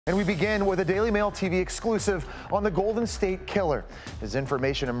And we begin with a DailyMailTV exclusive on the Golden State Killer. As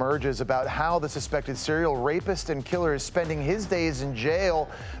information emerges about how the suspected serial rapist and killer is spending his days in jail,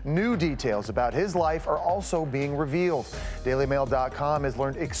 new details about his life are also being revealed. DailyMail.com has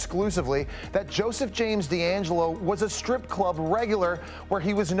learned exclusively that Joseph James DeAngelo was a strip club regular where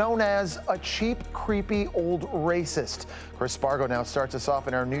he was known as a cheap, creepy old racist. Chris Spargo now starts us off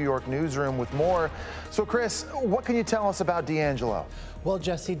in our New York newsroom with more. So Chris, what can you tell us about DeAngelo? Well,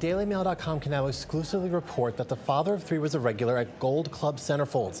 Jesse, DailyMail.com can now exclusively report that the father of three was a regular at Gold Club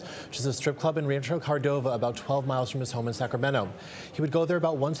Centerfolds, which is a strip club in Rancho Cordova, about 12 miles from his home in Sacramento. He would go there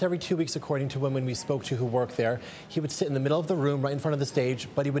about once every 2 weeks, according to women we spoke to who worked there. He would sit in the middle of the room right in front of the stage,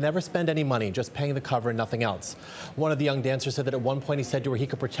 but he would never spend any money, just paying the cover and nothing else. One of the young dancers said that at one point he said to her he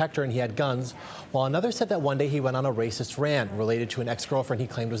could protect her and he had guns, while another said that one day he went on a racist rant related to an ex-girlfriend he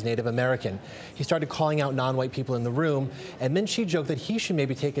claimed was Native American. He started calling out non-white people in the room, and then she joked that he should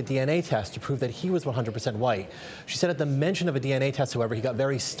maybe take a DNA test to prove that he was 100% white. She said at the mention of a DNA test, however, he got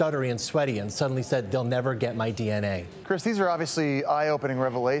very stuttery and sweaty and suddenly said, "They'll never get my DNA." Chris, these are obviously eye-opening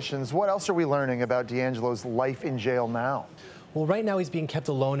revelations. What else are we learning about DeAngelo's life in jail now? Well, right now he's being kept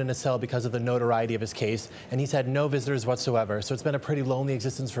alone in a cell because of the notoriety of his case, and he's had no visitors whatsoever. So it's been a pretty lonely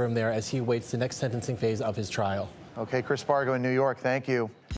existence for him there as he awaits the next sentencing phase of his trial. Okay, Chris Spargo in New York, thank you.